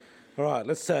All right,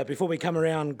 let's, before we come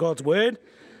around God's word,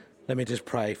 let me just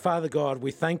pray. Father God,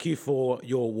 we thank you for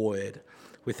your word.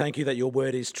 We thank you that your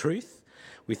word is truth.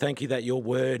 We thank you that your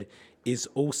word is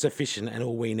all sufficient and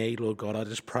all we need, Lord God. I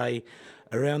just pray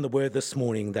around the word this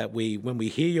morning that when we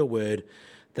hear your word,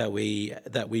 that we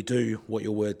do what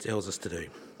your word tells us to do.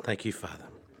 Thank you, Father.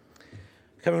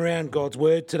 Coming around God's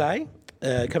word today,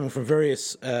 coming from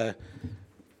various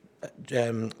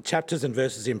chapters and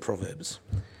verses in Proverbs.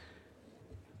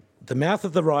 The mouth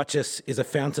of the righteous is a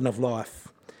fountain of life,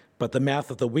 but the mouth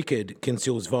of the wicked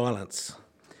conceals violence.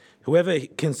 Whoever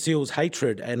conceals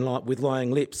hatred with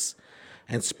lying lips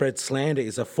and spreads slander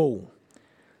is a fool.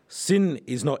 Sin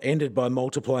is not ended by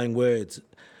multiplying words,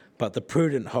 but the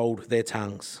prudent hold their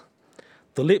tongues.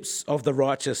 The lips of the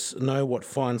righteous know what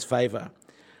finds favour,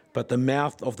 but the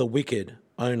mouth of the wicked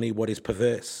only what is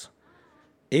perverse.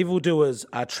 Evildoers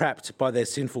are trapped by their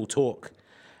sinful talk,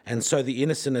 and so the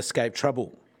innocent escape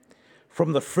trouble.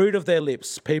 From the fruit of their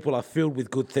lips, people are filled with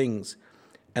good things,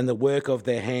 and the work of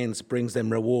their hands brings them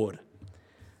reward.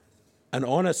 An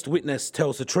honest witness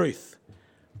tells the truth,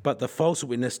 but the false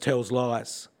witness tells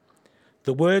lies.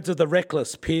 The words of the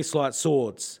reckless pierce like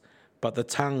swords, but the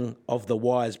tongue of the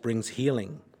wise brings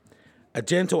healing. A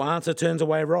gentle answer turns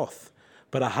away wrath,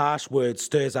 but a harsh word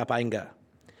stirs up anger.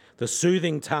 The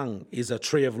soothing tongue is a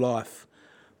tree of life,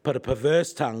 but a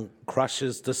perverse tongue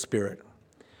crushes the spirit.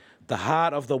 The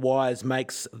heart of the wise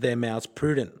makes their mouths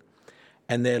prudent,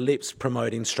 and their lips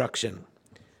promote instruction.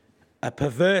 A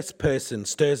perverse person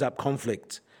stirs up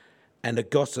conflict, and a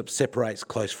gossip separates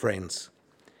close friends.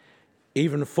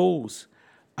 Even fools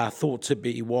are thought to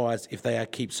be wise if they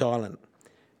keep silent,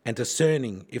 and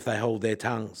discerning if they hold their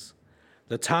tongues.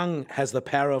 The tongue has the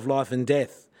power of life and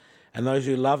death, and those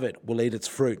who love it will eat its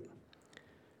fruit.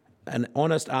 An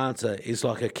honest answer is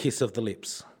like a kiss of the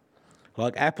lips.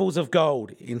 Like apples of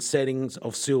gold in settings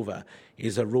of silver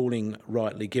is a ruling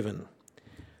rightly given.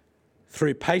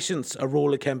 Through patience a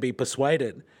ruler can be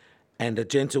persuaded, and a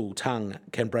gentle tongue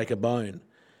can break a bone.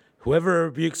 Whoever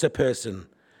rebukes a person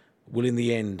will in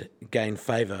the end gain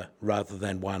favour rather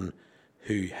than one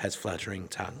who has flattering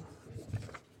tongue.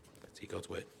 Let's hear God's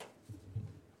word.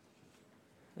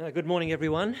 Good morning,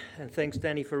 everyone, and thanks,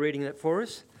 Danny, for reading that for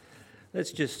us.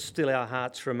 Let's just still our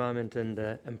hearts for a moment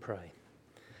and pray.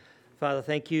 Father,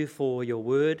 thank you for your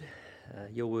word.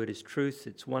 Your word is truth.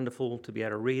 It's wonderful to be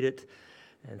able to read it.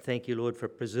 And thank you, Lord, for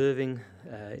preserving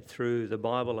it through the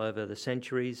Bible over the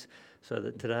centuries so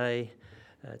that today,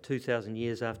 2,000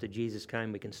 years after Jesus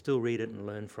came, we can still read it and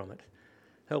learn from it.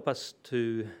 Help us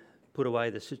to put away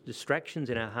the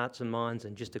distractions in our hearts and minds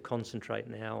and just to concentrate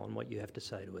now on what you have to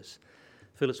say to us.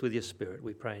 Fill us with your Spirit,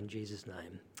 we pray in Jesus'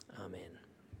 name. Amen.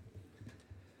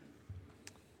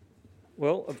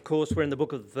 Well, of course, we're in the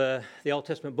book of the Old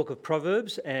Testament book of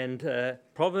Proverbs, and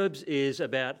Proverbs is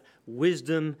about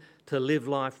wisdom to live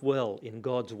life well in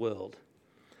God's world.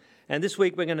 And this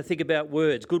week we're going to think about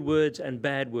words, good words and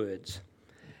bad words.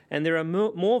 And there are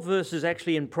more verses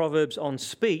actually in Proverbs on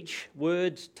speech,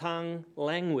 words, tongue,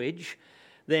 language,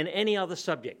 than any other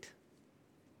subject.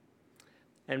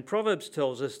 And Proverbs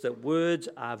tells us that words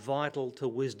are vital to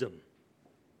wisdom.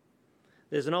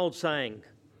 There's an old saying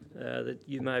that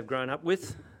you may have grown up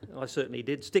with. I certainly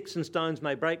did. Sticks and stones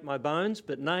may break my bones,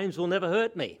 but names will never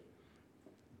hurt me.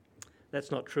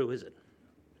 That's not true, is it?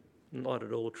 Not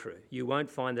at all true. You won't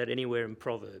find that anywhere in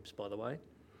Proverbs, by the way.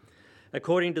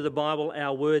 According to the Bible,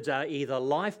 our words are either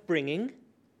life-bringing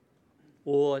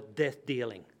or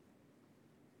death-dealing.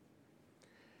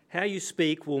 How you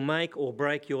speak will make or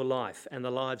break your life and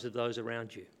the lives of those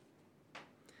around you.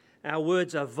 Our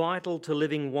words are vital to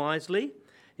living wisely.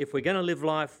 If we're going to live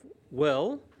life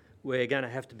well, we're going to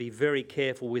have to be very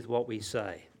careful with what we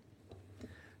say.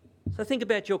 So think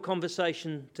about your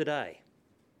conversation today.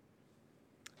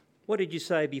 What did you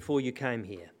say before you came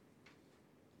here?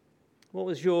 What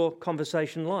was your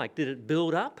conversation like? Did it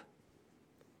build up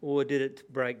or did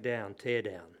it break down, tear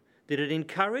down? Did it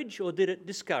encourage or did it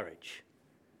discourage?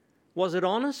 Was it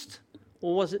honest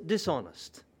or was it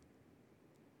dishonest?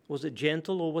 Was it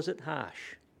gentle or was it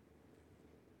harsh?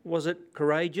 Was it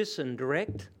courageous and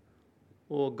direct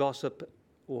or gossip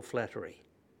or flattery?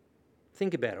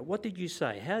 Think about it. What did you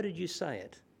say? How did you say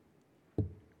it?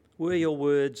 Were your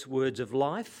words words of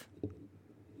life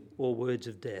or words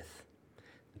of death?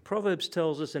 Proverbs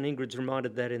tells us, and Ingrid's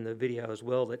reminded that in the video as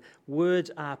well, that words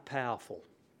are powerful.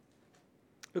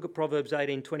 Look at Proverbs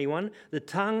 18:21. The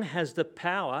tongue has the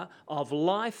power of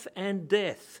life and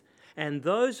death, and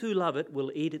those who love it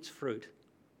will eat its fruit.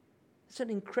 It's an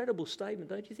incredible statement,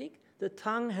 don't you think? The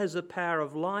tongue has the power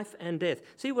of life and death.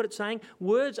 See what it's saying?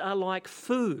 Words are like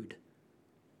food.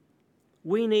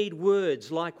 We need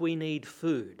words like we need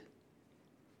food.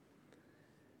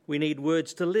 We need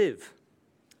words to live.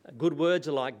 Good words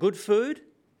are like good food.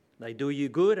 They do you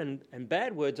good, and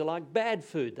bad words are like bad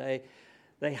food.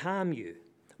 They harm you.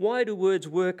 Why do words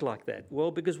work like that?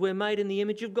 Well, because we're made in the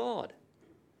image of God.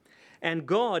 And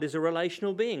God is a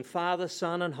relational being, Father,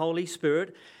 Son, and Holy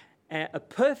Spirit, a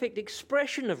perfect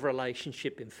expression of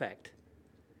relationship, in fact,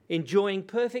 enjoying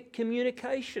perfect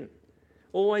communication,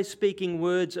 always speaking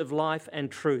words of life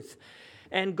and truth.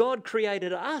 And God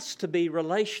created us to be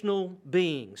relational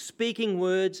beings, speaking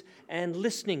words and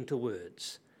listening to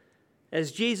words.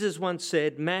 As Jesus once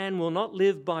said, man will not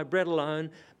live by bread alone,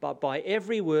 but by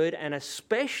every word, and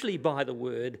especially by the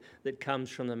word that comes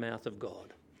from the mouth of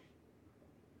God.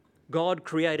 God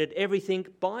created everything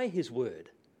by his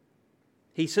word.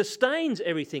 He sustains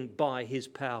everything by his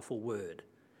powerful word.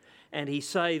 And he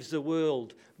saves the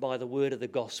world by the word of the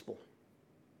gospel.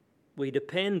 We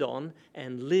depend on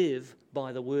and live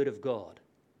by the word of God.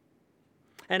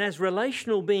 And as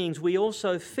relational beings, we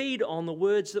also feed on the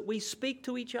words that we speak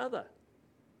to each other.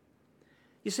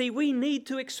 You see, we need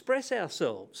to express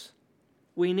ourselves.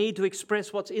 We need to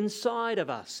express what's inside of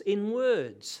us in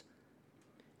words.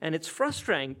 And it's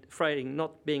frustrating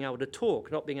not being able to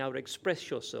talk, not being able to express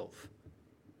yourself.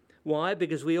 Why?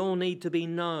 Because we all need to be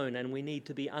known and we need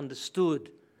to be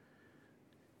understood.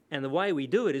 And the way we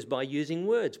do it is by using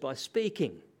words, by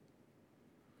speaking.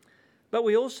 But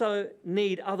we also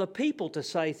need other people to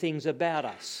say things about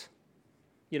us.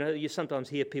 You know, you sometimes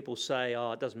hear people say,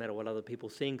 oh, it doesn't matter what other people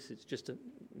think, it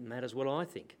matters what I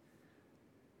think.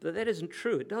 But that isn't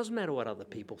true. It does matter what other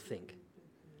people think.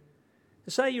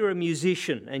 Say you're a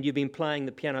musician and you've been playing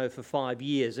the piano for 5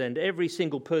 years, and every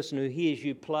single person who hears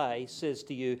you play says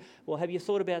to you, well, have you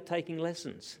thought about taking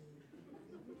lessons?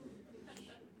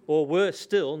 Or worse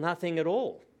still, nothing at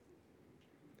all.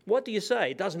 What do you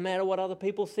say? It doesn't matter what other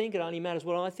people think, it only matters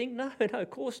what I think? No, of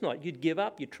course not. You'd give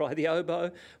up, you'd try the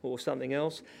oboe or something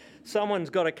else. Someone's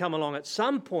got to come along at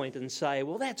some point and say,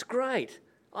 well, that's great.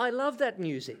 I love that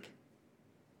music.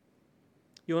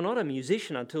 You're not a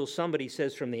musician until somebody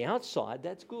says from the outside,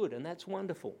 that's good and that's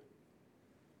wonderful.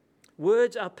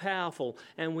 Words are powerful,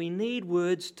 and we need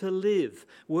words to live.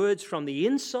 Words from the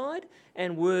inside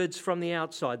and words from the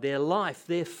outside. They're life,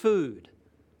 they're food.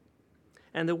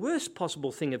 And the worst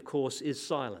possible thing, of course, is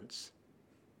silence.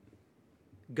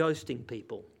 Ghosting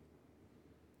people.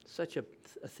 Such a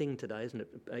thing today, isn't it?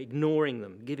 Ignoring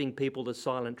them, giving people the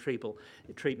silent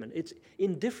treatment.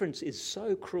 Indifference is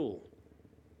so cruel.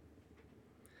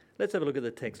 Let's have a look at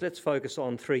the text. Let's focus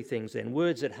on 3 things then.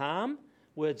 Words that harm,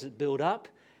 words that build up,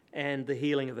 and the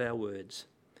healing of our words.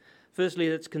 Firstly,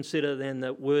 let's consider then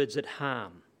the words that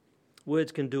harm.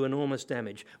 Words can do enormous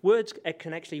damage. Words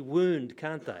can actually wound,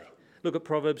 can't they? Look at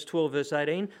Proverbs 12, verse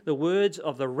 18. The words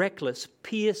of the reckless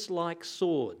pierce like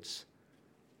swords.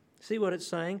 See what it's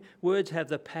saying? Words have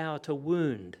the power to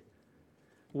wound.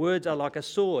 Words are like a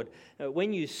sword.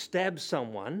 When you stab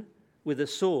someone with a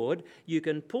sword, you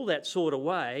can pull that sword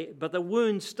away, but the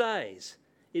wound stays.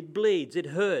 It bleeds, it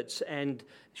hurts, and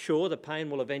sure, the pain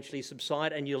will eventually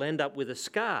subside and you'll end up with a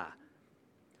scar.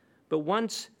 But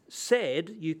once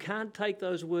said, you can't take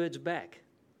those words back.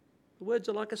 The words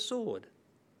are like a sword.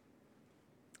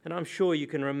 And I'm sure you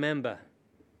can remember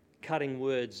cutting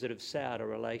words that have soured a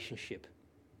relationship,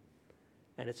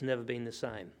 and it's never been the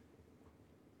same.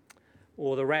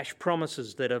 Or the rash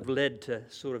promises that have led to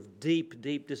sort of deep,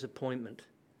 deep disappointment,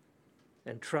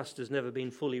 and trust has never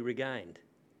been fully regained.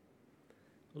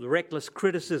 Or the reckless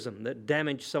criticism that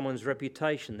damaged someone's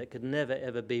reputation that could never,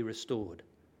 ever be restored.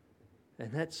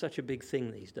 And that's such a big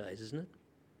thing these days, isn't it?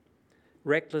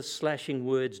 Reckless, slashing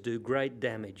words do great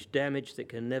damage that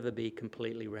can never be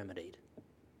completely remedied.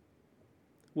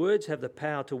 Words have the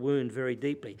power to wound very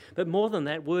deeply. But more than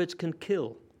that, words can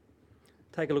kill.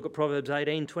 Take a look at Proverbs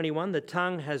 18:21. The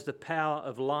tongue has the power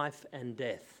of life and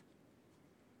death.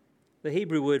 The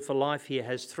Hebrew word for life here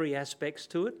has 3 aspects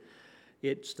to it.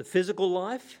 It's the physical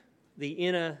life, the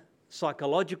inner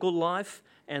psychological life,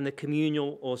 and the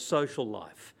communal or social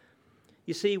life.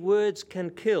 You see, words can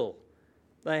kill.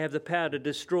 They have the power to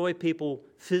destroy people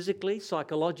physically,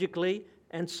 psychologically,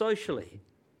 and socially.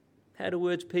 How do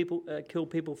words kill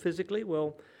people physically?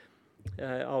 Well,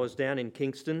 I was down in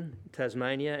Kingston,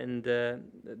 Tasmania, and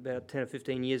about 10 or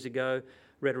 15 years ago,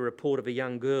 read a report of a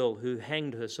young girl who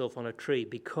hanged herself on a tree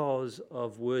because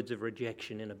of words of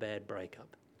rejection in a bad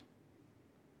breakup.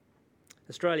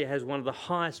 Australia has one of the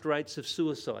highest rates of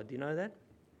suicide. Do you know that?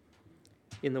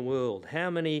 In the world. How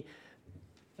many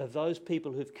of those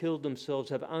people who've killed themselves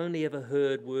have only ever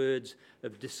heard words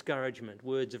of discouragement,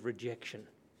 words of rejection?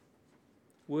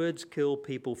 Words kill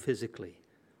people physically.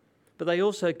 But they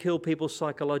also kill people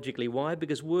psychologically. Why?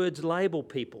 Because words label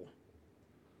people.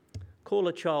 Call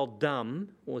a child dumb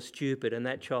or stupid, and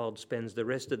that child spends the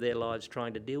rest of their lives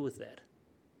trying to deal with that.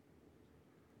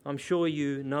 I'm sure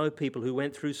you know people who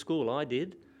went through school. I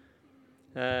did.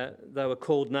 They were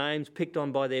called names, picked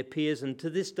on by their peers, and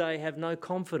to this day have no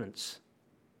confidence.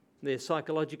 They're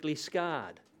psychologically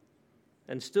scarred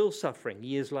and still suffering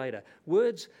years later.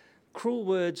 Words, cruel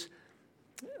words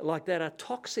like that are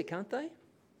toxic, aren't they?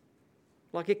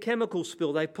 Like a chemical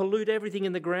spill, they pollute everything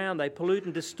in the ground. They pollute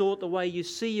and distort the way you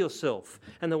see yourself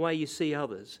and the way you see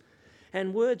others.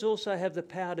 And words also have the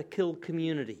power to kill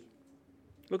community.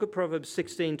 Look at Proverbs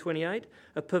 16:28.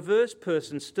 A perverse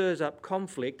person stirs up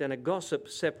conflict, and a gossip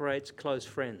separates close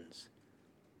friends.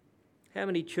 How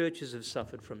many churches have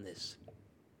suffered from this?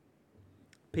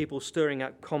 People stirring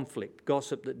up conflict,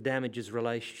 gossip that damages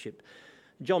relationship.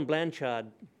 John Blanchard,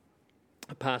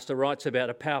 a pastor, writes about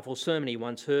a powerful sermon he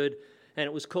once heard, and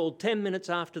it was called 10 Minutes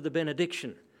After the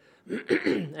Benediction.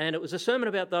 And it was a sermon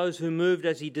about those who moved,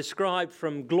 as he described,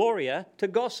 from Gloria to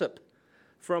gossip,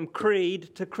 from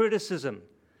creed to criticism,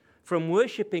 from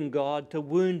worshipping God to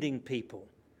wounding people,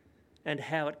 and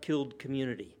how it killed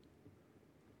community.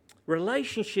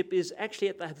 Relationship is actually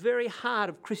at the very heart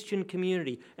of Christian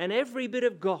community, and every bit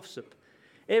of gossip,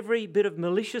 every bit of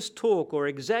malicious talk or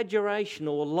exaggeration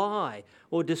or lie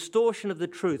or distortion of the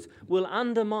truth will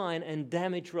undermine and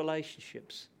damage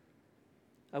relationships.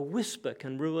 A whisper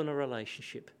can ruin a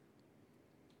relationship.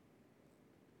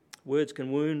 Words can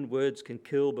wound, words can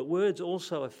kill, but words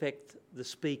also affect the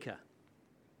speaker.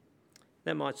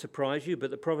 That might surprise you,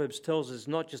 but the Proverbs tells us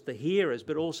not just the hearers,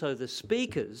 but also the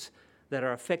speakers that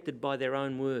are affected by their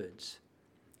own words.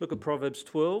 Look at Proverbs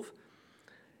 12.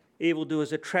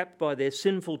 Evildoers are trapped by their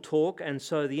sinful talk, and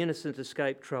so the innocent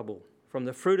escape trouble. From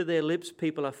the fruit of their lips,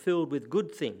 people are filled with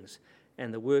good things,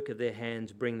 and the work of their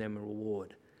hands bring them a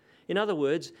reward. In other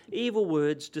words, evil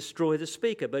words destroy the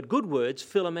speaker, but good words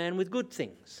fill a man with good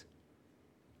things.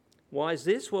 Why is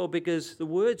this? Well, because the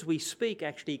words we speak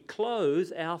actually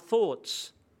clothe our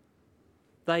thoughts.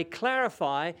 They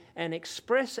clarify and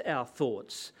express our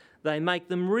thoughts. They make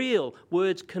them real.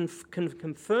 Words can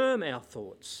confirm our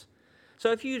thoughts.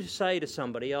 So if you say to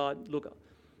somebody, look,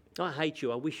 I hate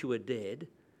you, I wish you were dead,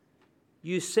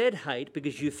 you said hate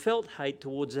because you felt hate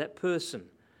towards that person.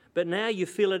 But now you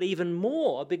feel it even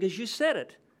more because you said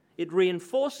it. It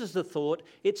reinforces the thought,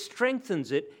 it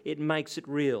strengthens it, it makes it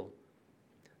real.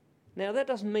 Now that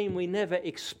doesn't mean we never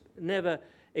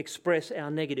express our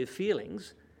negative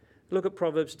feelings. Look at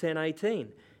Proverbs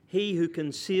 10:18. He who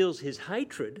conceals his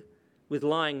hatred with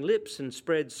lying lips and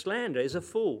spreads slander is a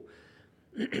fool.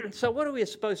 So what are we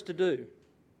supposed to do?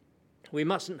 We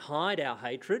mustn't hide our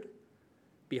hatred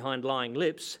behind lying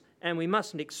lips, and we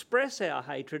mustn't express our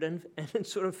hatred and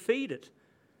sort of feed it.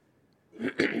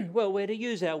 Well, we're to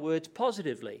use our words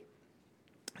positively.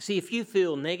 See, if you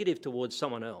feel negative towards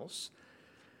someone else,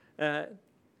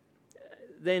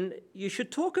 then you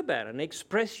should talk about it and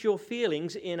express your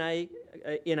feelings in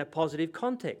a positive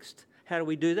context. How do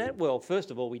we do that? Well,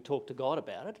 first of all, we talk to God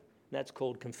about it. That's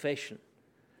called confession.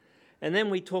 And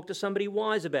then we talk to somebody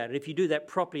wise about it. If you do that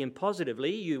properly and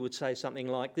positively, you would say something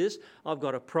like this: I've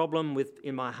got a problem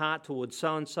in my heart towards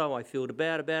so-and-so. I feel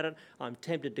bad about it. I'm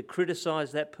tempted to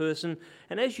criticise that person.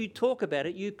 And as you talk about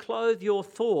it, you clothe your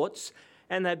thoughts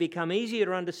and they become easier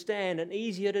to understand and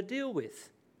easier to deal with.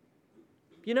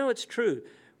 You know, it's true.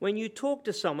 When you talk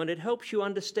to someone, it helps you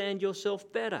understand yourself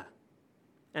better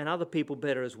and other people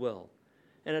better as well.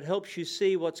 And it helps you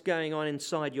see what's going on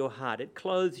inside your heart. It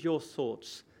clothes your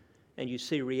thoughts and you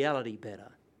see reality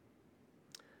better.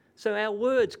 So our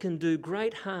words can do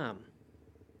great harm.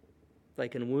 They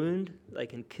can wound, they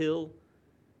can kill,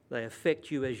 they affect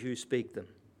you as you speak them.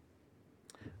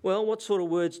 Well, what sort of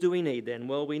words do we need then?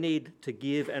 Well, we need to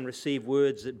give and receive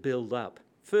words that build up.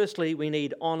 Firstly, we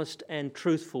need honest and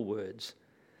truthful words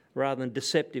rather than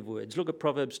deceptive words. Look at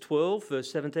Proverbs 12,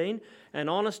 verse 17. An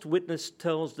honest witness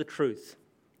tells the truth.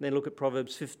 Then look at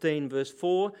Proverbs 15, verse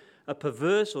 4. A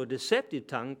perverse or deceptive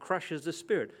tongue crushes the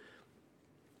spirit.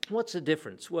 What's the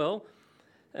difference? Well,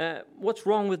 what's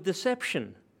wrong with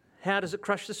deception? How does it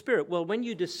crush the spirit? Well, when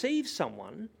you deceive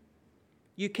someone,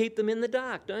 you keep them in the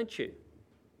dark, don't you?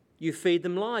 You feed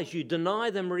them lies. You deny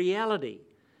them reality.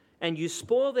 And you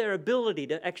spoil their ability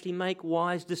to actually make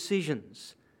wise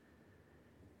decisions.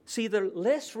 See, the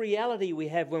less reality we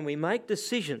have when we make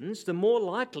decisions, the more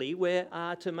likely we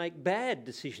are to make bad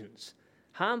decisions,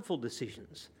 harmful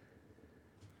decisions.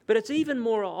 But it's even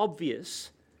more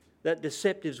obvious that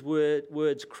deceptive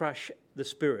words crush the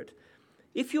spirit.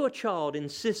 If your child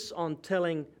insists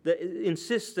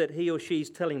that he or she is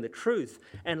telling the truth,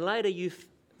 and later you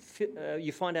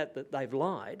you find out that they've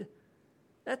lied,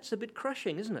 that's a bit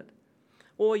crushing, isn't it?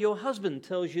 Or your husband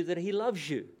tells you that he loves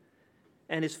you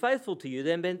and is faithful to you,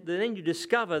 then you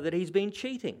discover that he's been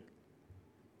cheating.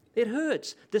 It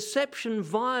hurts. Deception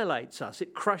violates us.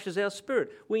 It crushes our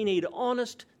spirit. We need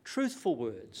honest, truthful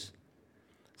words.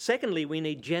 Secondly, we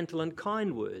need gentle and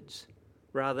kind words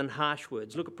rather than harsh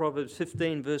words. Look at Proverbs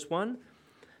 15, verse 1.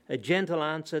 A gentle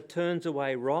answer turns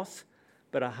away wrath,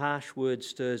 but a harsh word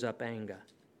stirs up anger.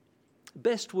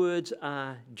 Best words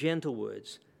are gentle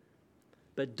words.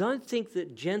 But don't think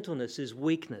that gentleness is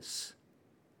weakness.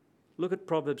 Look at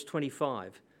Proverbs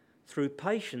 25. Through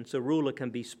patience, a ruler can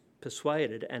be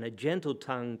persuaded, and a gentle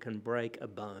tongue can break a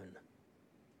bone.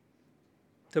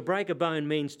 To break a bone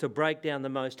means to break down the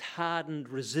most hardened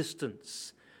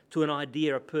resistance to an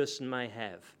idea a person may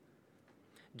have.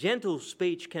 Gentle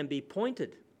speech can be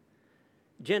pointed.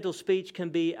 Gentle speech can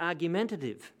be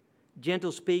argumentative.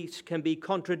 Gentle speech can be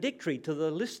contradictory to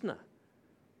the listener.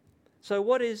 So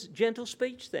what is gentle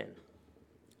speech then?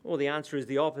 Well, the answer is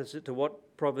the opposite to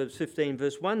what Proverbs 15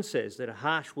 verse 1 says, that a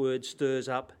harsh word stirs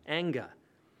up anger.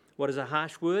 What is a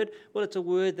harsh word? Well, it's a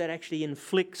word that actually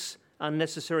inflicts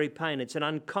unnecessary pain. It's an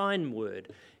unkind word.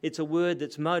 It's a word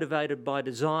that's motivated by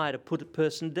desire to put a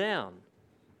person down.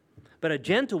 But a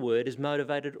gentle word is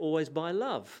motivated always by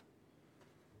love.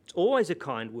 It's always a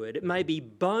kind word. It may be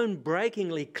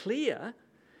bone-breakingly clear,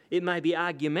 it may be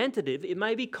argumentative, it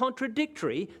may be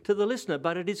contradictory to the listener,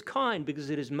 but it is kind because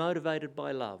it is motivated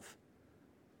by love.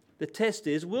 The test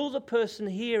is, will the person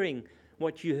hearing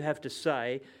what you have to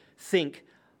say think,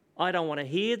 I don't want to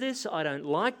hear this, I don't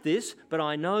like this, but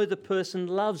I know the person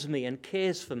loves me and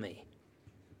cares for me.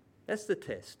 That's the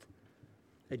test.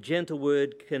 A gentle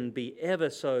word can be ever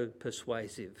so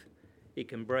persuasive. It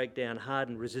can break down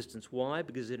hardened resistance. Why?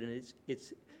 Because it's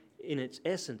in its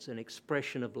essence an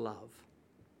expression of love.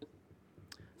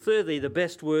 Thirdly, the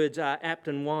best words are apt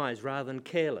and wise rather than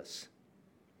careless.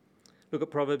 Look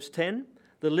at Proverbs 10.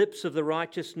 The lips of the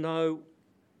righteous know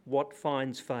what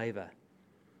finds favour.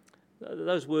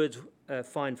 Those words,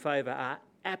 find favour, are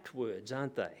apt words,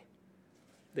 aren't they?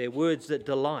 They're words that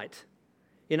delight.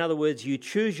 In other words, you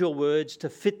choose your words to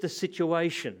fit the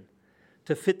situation,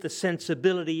 to fit the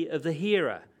sensibility of the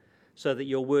hearer, so that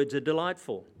your words are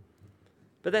delightful.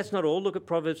 But that's not all. Look at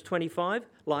Proverbs 25.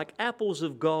 Like apples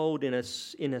of gold in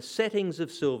a settings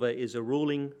of silver is a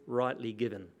ruling rightly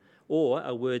given, or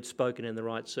a word spoken in the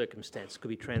right circumstance. Could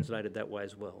be translated that way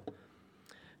as well.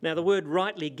 Now, the word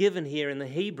rightly given here in the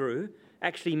Hebrew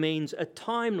actually means a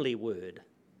timely word.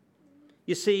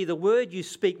 You see, the word you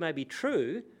speak may be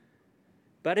true,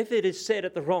 but if it is said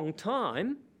at the wrong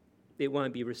time, it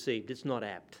won't be received. It's not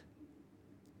apt.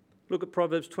 Look at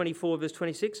Proverbs 24, verse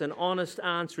 26. An honest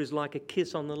answer is like a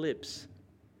kiss on the lips.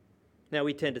 Now,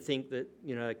 we tend to think that,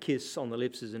 a kiss on the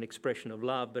lips is an expression of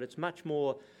love, but it's much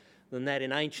more than that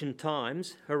in ancient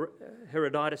times.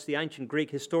 Herodotus, the ancient Greek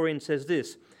historian, says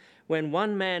this: when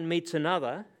one man meets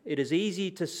another, it is easy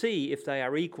to see if they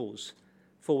are equals,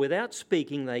 for without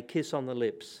speaking they kiss on the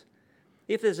lips.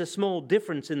 If there's a small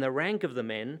difference in the rank of the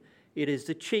men, it is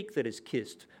the cheek that is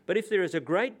kissed. But if there is a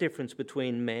great difference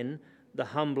between men, the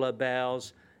humbler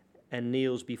bows and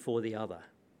kneels before the other.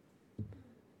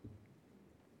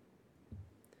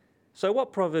 So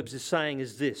what Proverbs is saying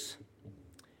is this: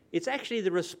 it's actually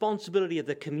the responsibility of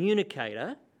the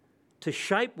communicator to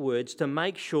shape words to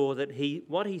make sure that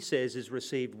what he says is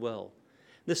received well.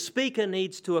 The speaker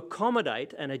needs to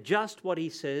accommodate and adjust what he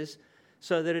says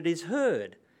so that it is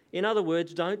heard. In other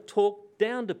words, don't talk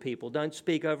down to people, don't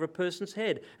speak over a person's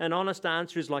head. An honest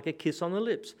answer is like a kiss on the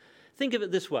lips. Think of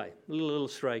it this way, a little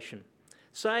illustration.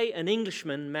 Say an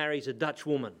Englishman marries a Dutch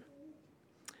woman.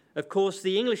 Of course,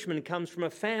 the Englishman comes from a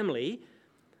family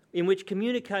in which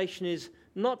communication is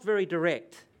not very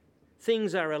direct.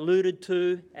 Things are alluded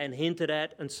to and hinted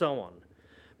at and so on.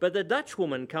 But the Dutch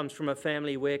woman comes from a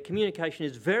family where communication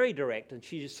is very direct, and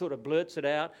she just sort of blurts it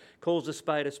out, calls a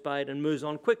spade and moves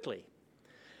on quickly.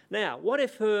 Now, what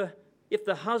if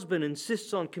the husband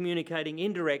insists on communicating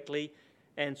indirectly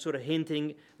and sort of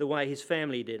hinting the way his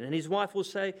family did? And his wife will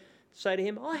say to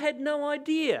him, I had no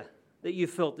idea that you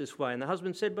felt this way. And the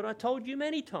husband said, but I told you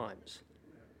many times.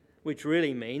 Which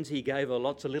really means he gave her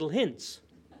lots of little hints.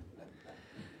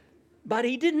 But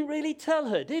he didn't really tell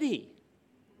her, did he?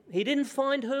 He didn't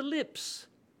find her lips.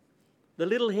 The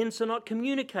little hints are not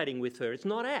communicating with her. It's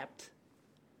not apt.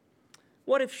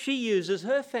 What if she uses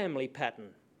her family pattern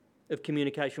of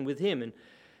communication with him?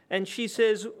 And she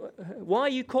says, why are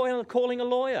you calling a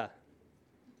lawyer?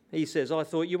 He says, I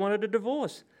thought you wanted a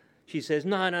divorce. She says,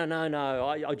 no,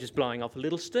 I'm just blowing off a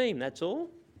little steam, that's all.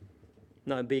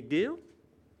 No big deal.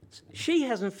 She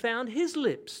hasn't found his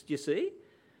lips, you see.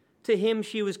 To him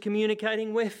she was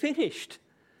communicating, we're finished.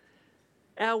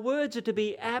 Our words are to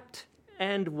be apt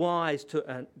and wise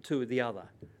to the other,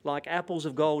 like apples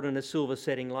of gold in a silver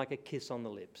setting, like a kiss on the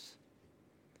lips.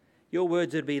 Your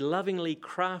words are to be lovingly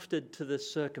crafted to the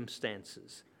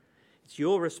circumstances. It's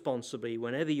your responsibility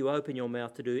whenever you open your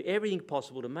mouth to do everything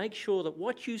possible to make sure that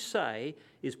what you say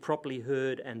is properly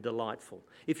heard and delightful.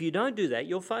 If you don't do that,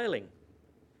 you're failing.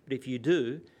 But if you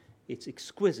do, it's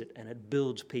exquisite and it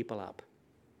builds people up.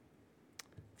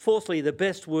 Fourthly, the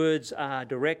best words are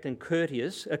direct and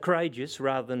courageous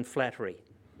rather than flattery.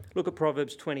 Look at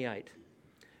Proverbs 28.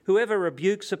 Whoever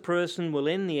rebukes a person will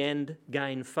in the end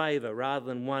gain favour rather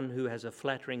than one who has a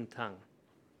flattering tongue.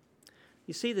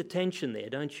 You see the tension there,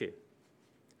 don't you?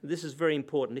 This is very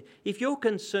important. If you're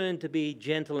concerned to be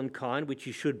gentle and kind, which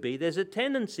you should be, there's a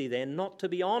tendency then not to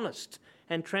be honest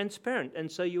and transparent,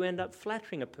 and so you end up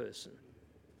flattering a person.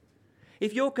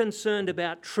 If you're concerned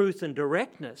about truth and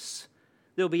directness,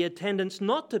 there'll be a tendency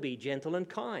not to be gentle and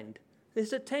kind.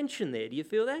 There's a tension there. Do you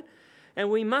feel that?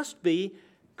 And we must be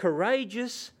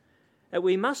courageous.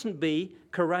 We mustn't be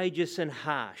courageous and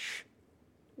harsh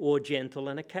or gentle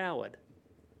and a coward.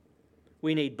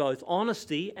 We need both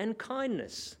honesty and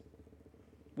kindness.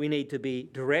 We need to be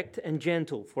direct and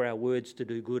gentle for our words to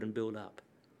do good and build up.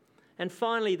 And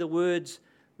finally, the words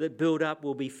that build up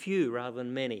will be few rather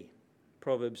than many.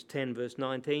 Proverbs 10 verse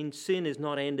 19, sin is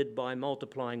not ended by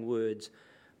multiplying words,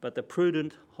 but the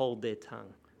prudent hold their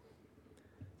tongue.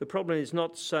 The problem is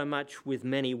not so much with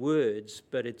many words,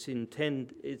 but it's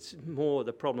more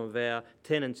the problem of our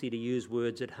tendency to use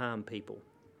words that harm people.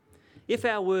 If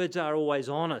our words are always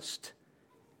honest,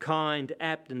 kind,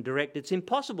 apt and direct, it's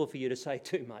impossible for you to say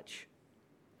too much.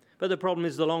 But the problem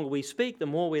is the longer we speak, the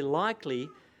more we're likely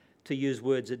to use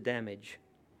words that damage.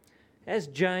 As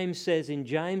James says in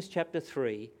James chapter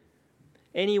 3,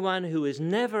 anyone who is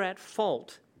never at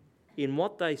fault in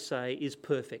what they say is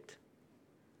perfect,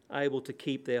 able to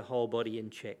keep their whole body in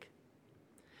check.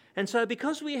 And so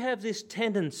because we have this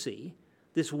tendency,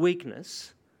 this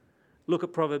weakness, look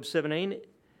at Proverbs 17,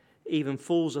 even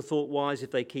fools are thought wise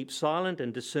if they keep silent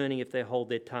and discerning if they hold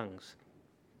their tongues.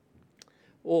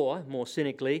 Or, more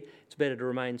cynically, it's better to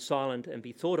remain silent and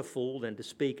be thought a fool than to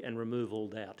speak and remove all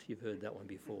doubt. You've heard that one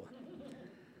before.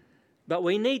 But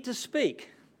we need to speak.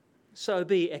 So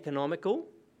be economical,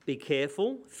 be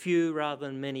careful, few rather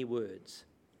than many words.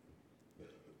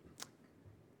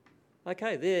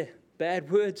 Okay, they're bad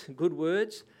words, good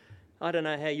words. I don't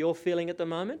know how you're feeling at the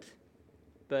moment,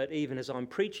 but even as I'm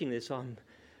preaching this, I'm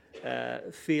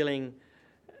feeling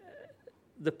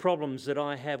the problems that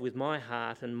I have with my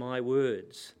heart and my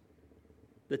words.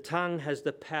 The tongue has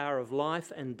the power of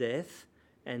life and death,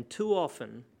 and too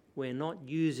often we're not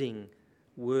using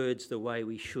words the way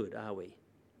we should, are we?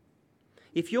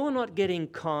 If you're not getting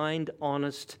kind,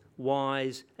 honest,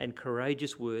 wise and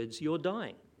courageous words, you're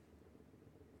dying.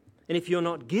 And if you're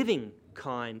not giving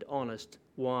kind, honest,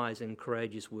 wise and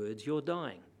courageous words, you're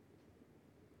dying.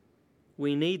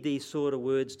 We need these sort of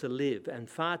words to live, and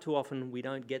far too often we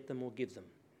don't get them or give them.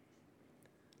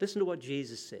 Listen to what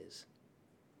Jesus says.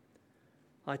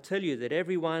 I tell you that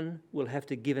everyone will have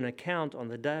to give an account on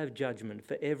the day of judgment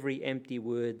for every empty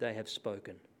word they have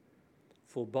spoken.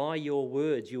 For by your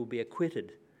words you will be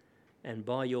acquitted, and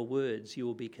by your words you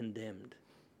will be condemned.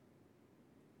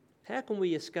 How can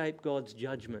we escape God's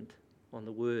judgment on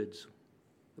the words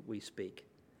that we speak?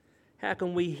 How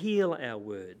can we heal our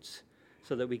words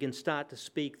so that we can start to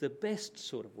speak the best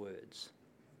sort of words?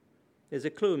 There's a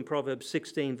clue in Proverbs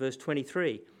 16 verse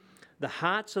 23. The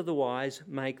hearts of the wise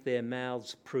make their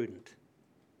mouths prudent.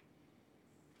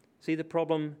 See the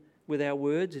problem with our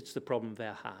words? It's the problem of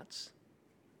our hearts.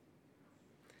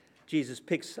 Jesus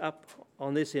picks up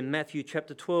on this in Matthew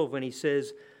chapter 12 when he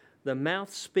says, the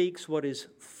mouth speaks what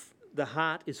the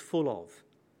heart is full of.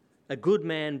 A good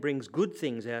man brings good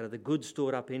things out of the good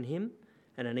stored up in him,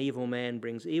 and an evil man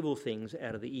brings evil things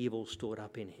out of the evil stored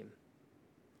up in him.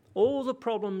 All the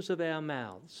problems of our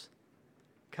mouths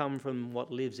come from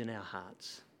what lives in our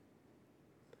hearts.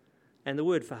 And the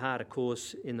word for heart, of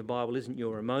course, in the Bible isn't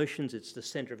your emotions, it's the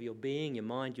centre of your being, your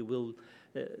mind, your will,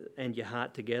 and your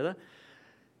heart together.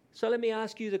 So let me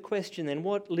ask you the question then,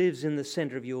 what lives in the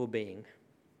centre of your being?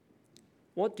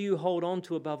 What do you hold on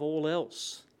to above all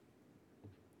else?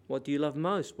 What do you love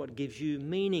most? What gives you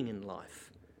meaning in life?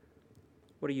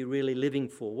 What are you really living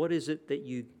for? What is it that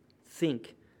you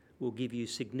think will give you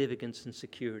significance and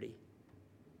security?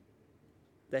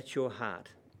 That's your heart.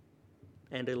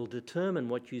 And it'll determine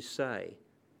what you say.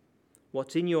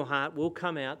 What's in your heart will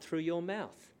come out through your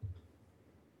mouth.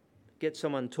 get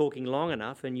someone talking long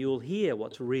enough and you'll hear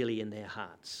what's really in their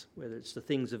hearts, whether it's the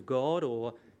things of God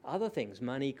or other things,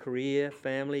 money, career,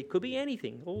 family, could be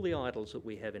anything, all the idols that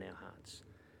we have in our hearts.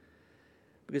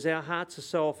 Because our hearts are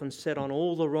so often set on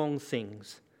all the wrong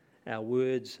things, our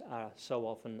words are so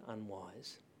often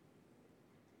unwise.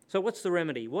 So what's the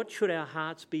remedy? What should our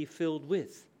hearts be filled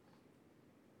with?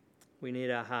 We need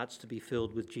our hearts to be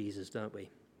filled with Jesus, don't we?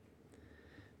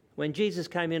 When Jesus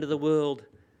came into the world,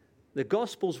 the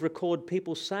Gospels record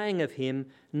people saying of him,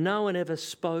 no one ever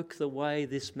spoke the way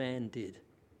this man did.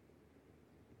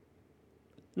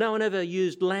 No one ever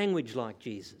used language like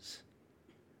Jesus.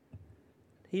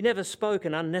 He never spoke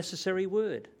an unnecessary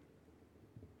word.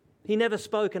 He never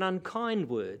spoke an unkind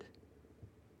word.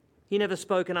 He never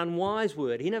spoke an unwise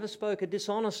word. He never spoke a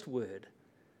dishonest word.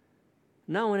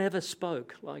 No one ever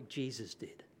spoke like Jesus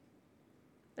did.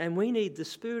 And we need the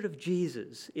Spirit of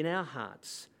Jesus in our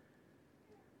hearts.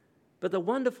 But the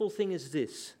wonderful thing is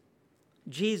this: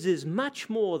 Jesus is much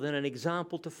more than an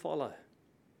example to follow.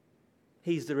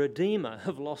 He's the Redeemer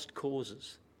of lost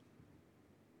causes.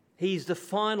 He's the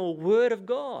final Word of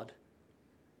God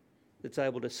that's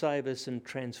able to save us and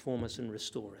transform us and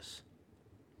restore us.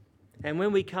 And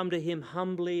when we come to him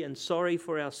humbly and sorry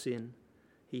for our sin,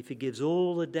 he forgives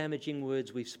all the damaging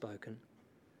words we've spoken.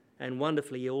 And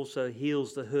wonderfully, he also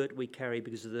heals the hurt we carry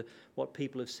because of what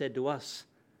people have said to us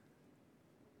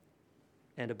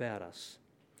and about us.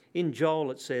 In Joel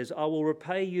it says, I will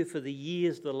repay you for the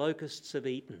years the locusts have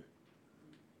eaten.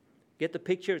 Get the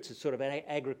picture? It's a sort of an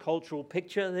agricultural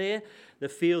picture there. The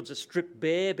fields are stripped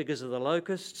bare because of the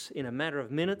locusts in a matter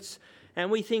of minutes. And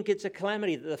we think it's a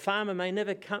calamity that the farmer may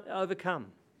never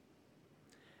overcome.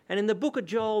 And in the book of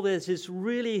Joel, there's this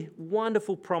really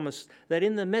wonderful promise that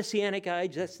in the Messianic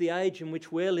age, that's the age in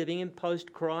which we're living in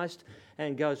post-Christ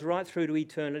and goes right through to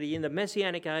eternity, in the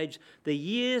Messianic age, the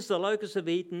years the locusts have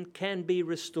eaten can be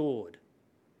restored.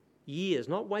 Years,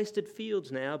 not wasted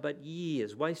fields now, but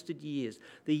years, wasted years.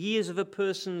 The years of a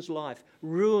person's life,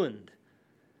 ruined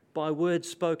by words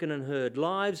spoken and heard.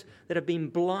 Lives that have been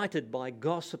blighted by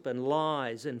gossip and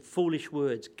lies and foolish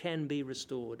words can be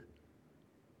restored.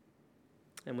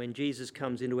 And when Jesus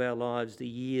comes into our lives, the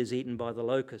years eaten by the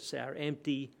locusts, our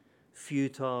empty,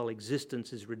 futile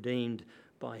existence is redeemed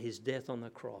by his death on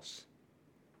the cross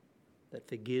that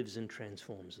forgives and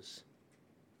transforms us.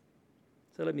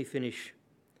 So let me finish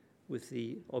with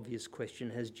the obvious question: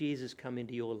 has Jesus come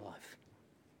into your life?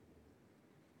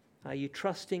 Are you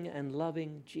trusting and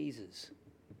loving Jesus?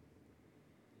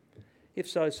 If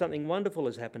so, something wonderful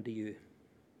has happened to you.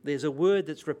 There's a word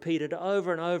that's repeated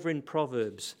over and over in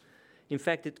Proverbs. In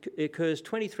fact, it occurs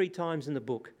 23 times in the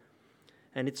book,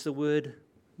 and it's the word,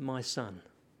 my son.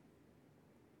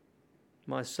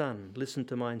 My son, listen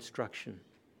to my instruction.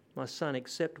 My son,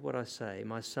 accept what I say.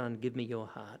 My son, give me your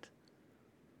heart.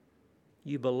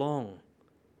 You belong.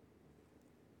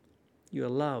 You're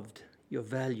loved. You're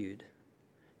valued.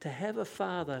 To have a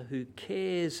father who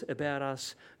cares about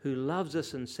us, who loves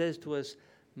us and says to us,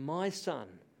 my son,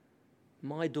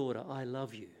 my daughter, I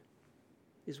love you,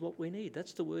 is what we need.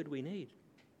 That's the word we need.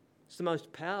 It's the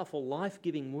most powerful,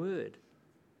 life-giving word.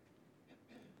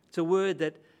 It's a word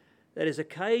that is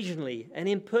occasionally and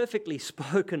imperfectly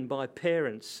spoken by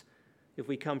parents if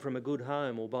we come from a good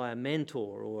home, or by a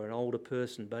mentor or an older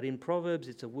person. But in Proverbs,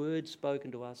 it's a word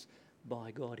spoken to us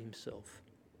by God himself.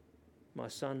 My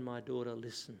son, my daughter,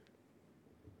 listen.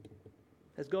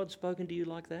 Has God spoken to you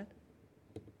like that?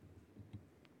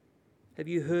 Have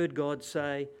you heard God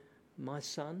say, my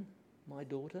son, my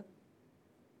daughter?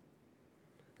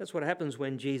 That's what happens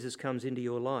when Jesus comes into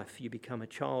your life. You become a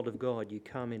child of God. You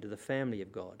come into the family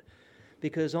of God.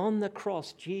 Because on the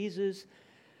cross, Jesus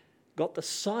got the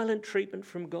silent treatment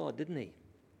from God, didn't he?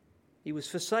 He was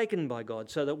forsaken by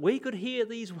God so that we could hear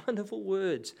these wonderful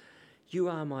words. You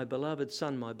are my beloved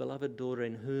son, my beloved daughter,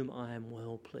 in whom I am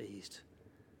well pleased.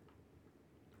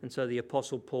 And so the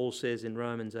Apostle Paul says in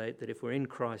Romans 8 that if we're in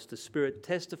Christ, the Spirit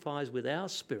testifies with our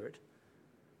spirit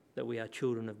that we are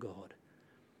children of God.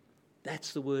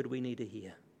 That's the word we need to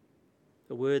hear.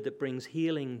 A word that brings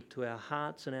healing to our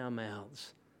hearts and our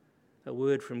mouths. A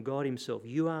word from God himself.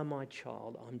 You are my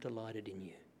child. I'm delighted in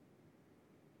you.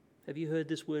 Have you heard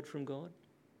this word from God?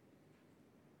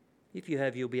 If you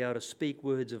have, you'll be able to speak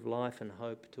words of life and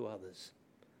hope to others.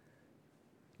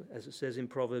 As it says in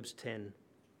Proverbs 10,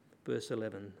 verse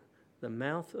 11, the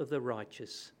mouth of the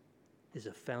righteous is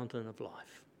a fountain of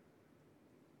life.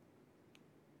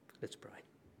 Let's pray.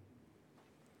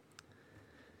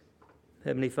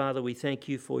 Heavenly Father, we thank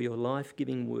you for your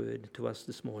life-giving word to us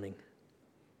this morning.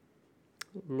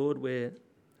 Lord, we're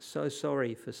so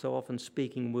sorry for so often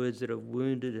speaking words that have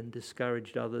wounded and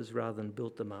discouraged others rather than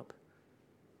built them up.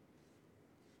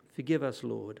 Forgive us,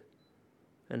 Lord,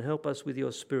 and help us with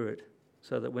your Spirit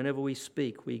so that whenever we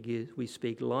speak, we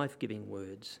speak life-giving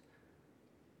words.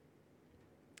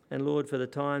 And Lord, for the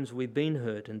times we've been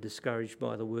hurt and discouraged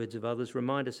by the words of others,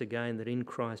 remind us again that in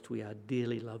Christ we are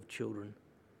dearly loved children,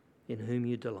 in whom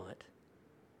you delight.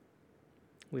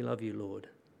 We love you, Lord,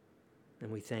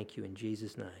 and we thank you in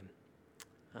Jesus' name.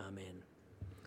 Amen.